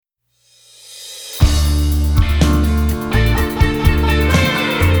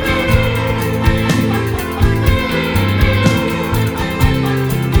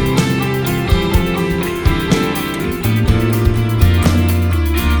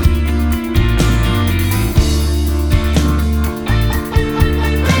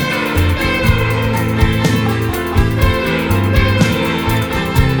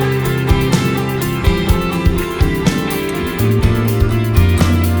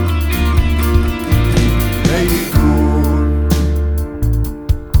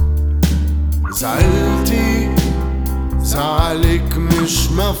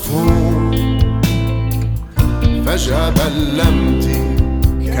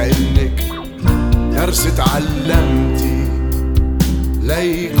درس اتعلمتي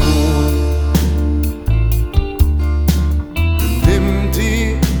ليكون،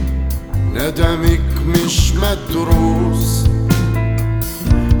 ندمتي ندمك مش مدروس،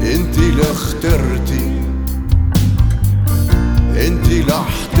 انتي اللي اخترتي، انتي اللي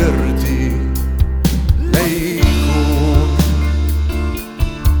احترتي ليكون.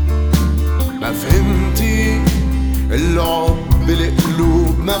 ما فهمتي الحب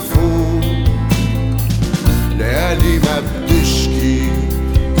القلوب مفهوم، ليالي ما بتشكي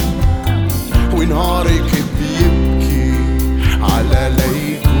ونهارك بيبكي على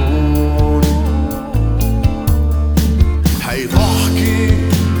ليكون. هيضحكي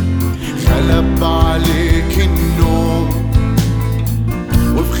غلب عليك النوم،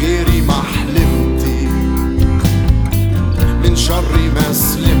 وفي غيري ما حلمتي من شري ما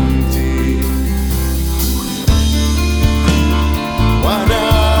سلمتي.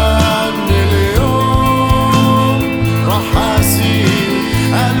 وانا من اليوم راح اسيب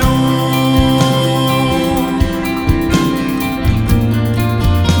الوم،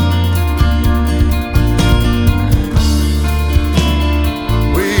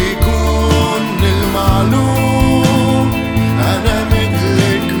 ويكون المعلوم انا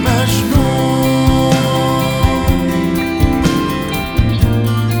مثلك مجنون.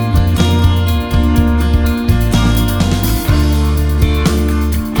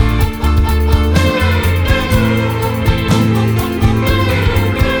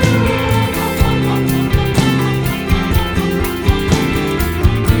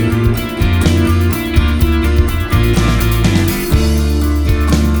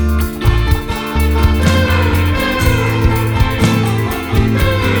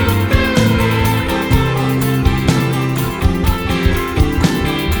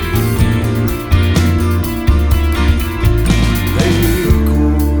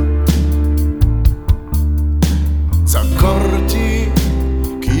 ذكرتي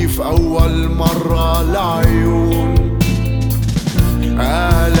كيف أول مرة العيون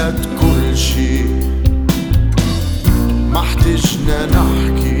قالت كل شي، ما احتجنا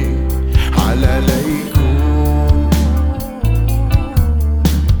نحكي على ليكون.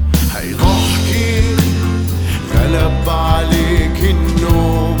 هيضحكي غلب عليك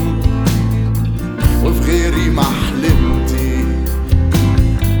النوم، وفي غيري ما حلمتي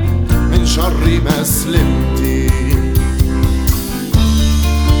من شري ما سلمتي.